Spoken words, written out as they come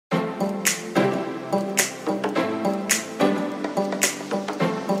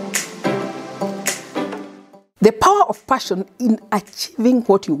The power of passion in achieving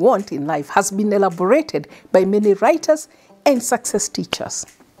what you want in life has been elaborated by many writers and success teachers.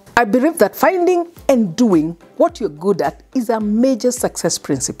 I believe that finding and doing what you're good at is a major success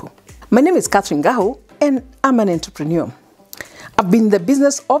principle. My name is Catherine Ngahu, and I'm an entrepreneur. I've been in the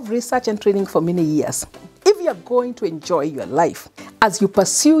business of research and training for many years. If you're going to enjoy your life as you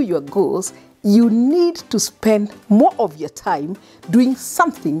pursue your goals, you need to spend more of your time doing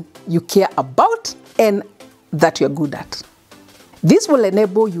something you care about and that you're good at. This will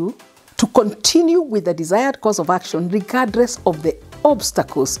enable you to continue with the desired course of action regardless of the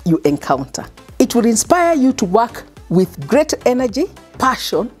obstacles you encounter. It will inspire you to work with great energy,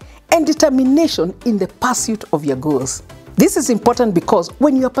 passion, and determination in the pursuit of your goals. This is important because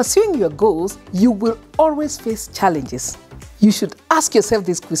when you are pursuing your goals, you will always face challenges. You should ask yourself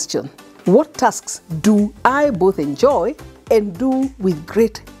this question: what tasks do I both enjoy and do with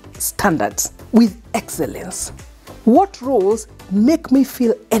great standards, with excellence? What roles make me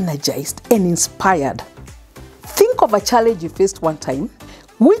feel energized and inspired? Think of a challenge you faced one time,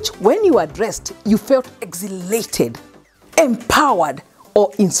 which when you addressed, you felt exhilarated, empowered,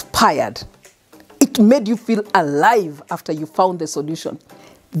 or inspired. It made you feel alive after you found the solution.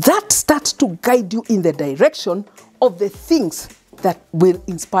 That starts to guide you in the direction of the things that will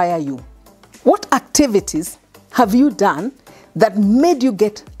inspire you. What activities have you done that made you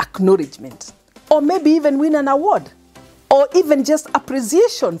get acknowledgement, or maybe even win an award, or even just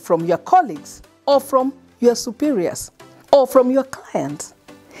appreciation from your colleagues, or from your superiors, or from your clients?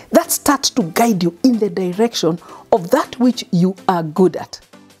 That starts to guide you in the direction of that which you are good at.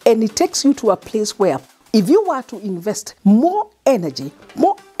 And it takes you to a place where if you were to invest more energy,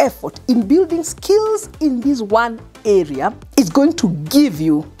 more effort in building skills in this one area, it's going to give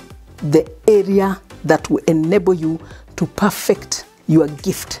you the area that will enable you to perfect your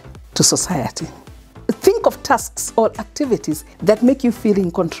gift to society. Think of tasks or activities that make you feel in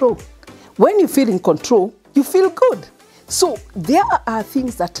control. When you feel in control, you feel good. So there are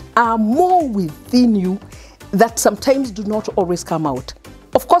things that are more within you that sometimes do not always come out.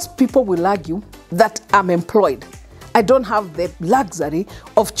 Of course, people will argue that I'm employed. I don't have the luxury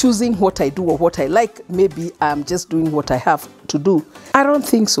of choosing what I do or what I like. Maybe I'm just doing what I have to do. I don't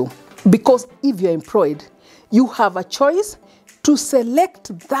think so. Because if you're employed, you have a choice to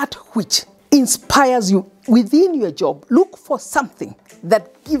select that which inspires you within your job. Look for something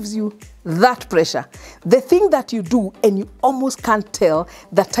that gives you that pressure. The thing that you do and you almost can't tell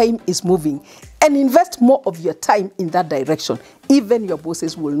that time is moving, and invest more of your time in that direction. Even your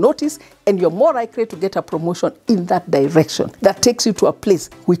bosses will notice, and you're more likely to get a promotion in that direction. That takes you to a place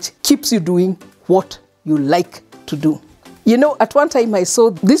which keeps you doing what you like to do. You know, at one time I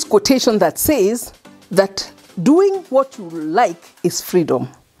saw this quotation that says that doing what you like is freedom,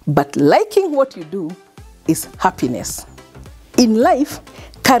 but liking what you do is happiness. In life,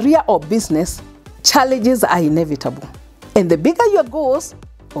 career or business, challenges are inevitable. And the bigger your goals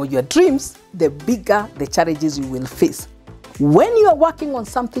or your dreams, the bigger the challenges you will face. When you are working on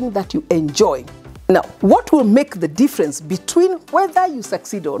something that you enjoy, now what will make the difference between whether you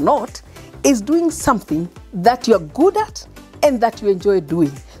succeed or not is doing something that you're good at and that you enjoy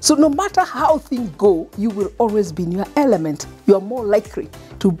doing. So no matter how things go, you will always be in your element. You are more likely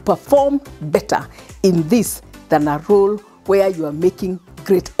to perform better in this than a role where you are making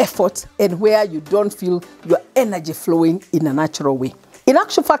great efforts and where you don't feel your energy flowing in a natural way. In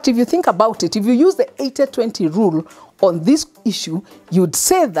actual fact, if you think about it, if you use the 80-20 rule on this issue, you'd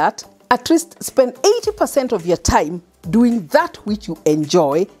say that at least spend 80% of your time doing that which you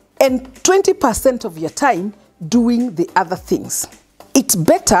enjoy and 20% of your time doing the other things. It's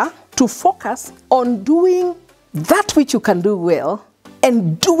better to focus on doing that which you can do well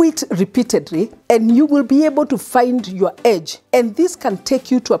and do it repeatedly, and you will be able to find your edge. And this can take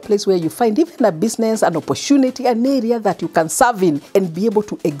you to a place where you find even a business, an opportunity, an area that you can serve in and be able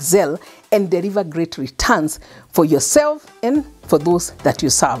to excel and deliver great returns for yourself and for those that you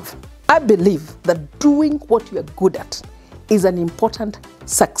serve. I believe that doing what you are good at is an important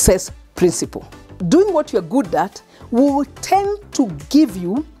success principle. Doing what you're good at will tend to give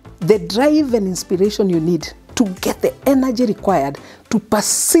you the drive and inspiration you need to get the energy required to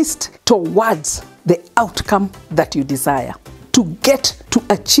persist towards the outcome that you desire, to get to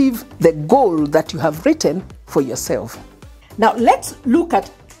achieve the goal that you have written for yourself. Now let's look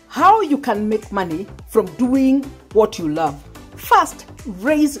at how you can make money from doing what you love. First,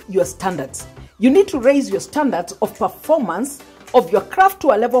 raise your standards. You need to raise your standards of performance of your craft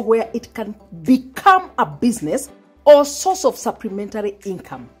to a level where it can become a business or source of supplementary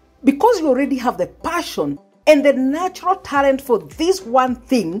income. Because you already have the passion and the natural talent for this one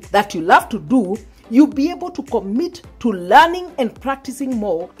thing that you love to do, you'll be able to commit to learning and practicing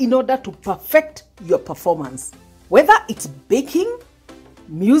more in order to perfect your performance. Whether it's baking,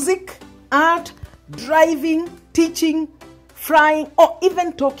 music, art, driving, teaching, frying, or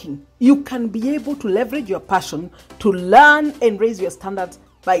even talking, you can be able to leverage your passion to learn and raise your standards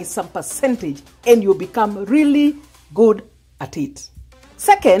by some percentage, and you'll become really good at it.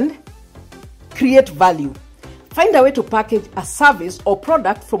 Second, create value. Find a way to package a service or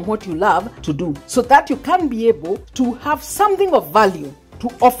product from what you love to do so that you can be able to have something of value to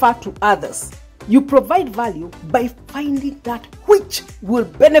offer to others. You provide value by finding that which will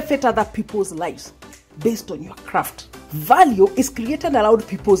benefit other people's lives based on your craft. Value is created around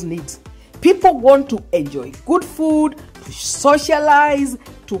people's needs. People want to enjoy good food, to socialize,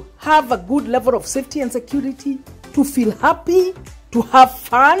 to have a good level of safety and security, to feel happy, to have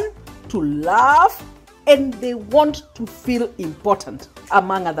fun, to laugh, and they want to feel important,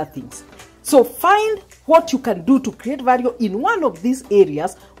 among other things. So find what you can do to create value in one of these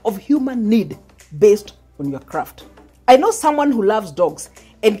areas of human need based on your craft. I know someone who loves dogs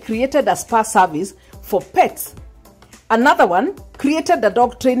and created a spa service for pets. Another one created a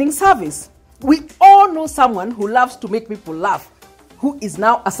dog training service. We all know someone who loves to make people laugh, who is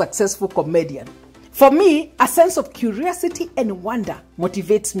now a successful comedian. For me, a sense of curiosity and wonder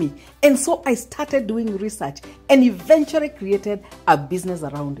motivates me, and so I started doing research and eventually created a business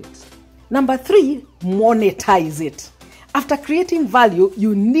around it. Number 3, monetize it. After creating value,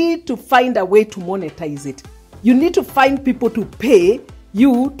 you need to find a way to monetize it. You need to find people to pay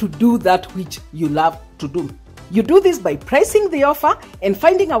you to do that which you love to do. You do this by pricing the offer and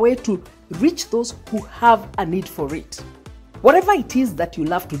finding a way to reach those who have a need for it. Whatever it is that you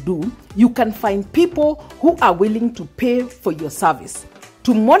love to do, you can find people who are willing to pay for your service.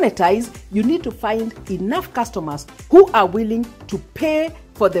 To monetize, you need to find enough customers who are willing to pay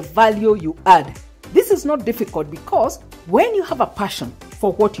for the value you add. This is not difficult because when you have a passion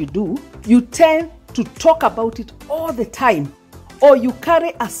for what you do, you tend to talk about it all the time, or you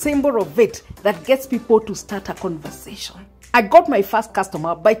carry a symbol of it that gets people to start a conversation. I got my first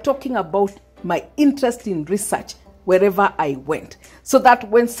customer by talking about my interest in research wherever I went, so that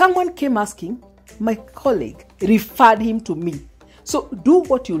when someone came asking, my colleague referred him to me. So do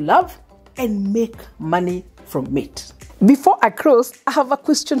what you love and make money from it. Before I close, I have a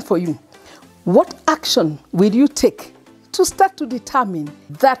question for you. What action will you take to start to determine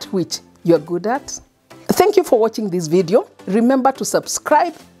that which you're good at? Thank you for watching this video. Remember to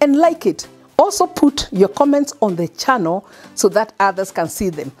subscribe and like it. Also put your comments on the channel so that others can see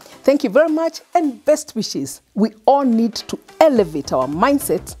them. Thank you very much and best wishes. We all need to elevate our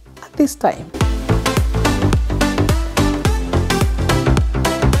mindset at this time.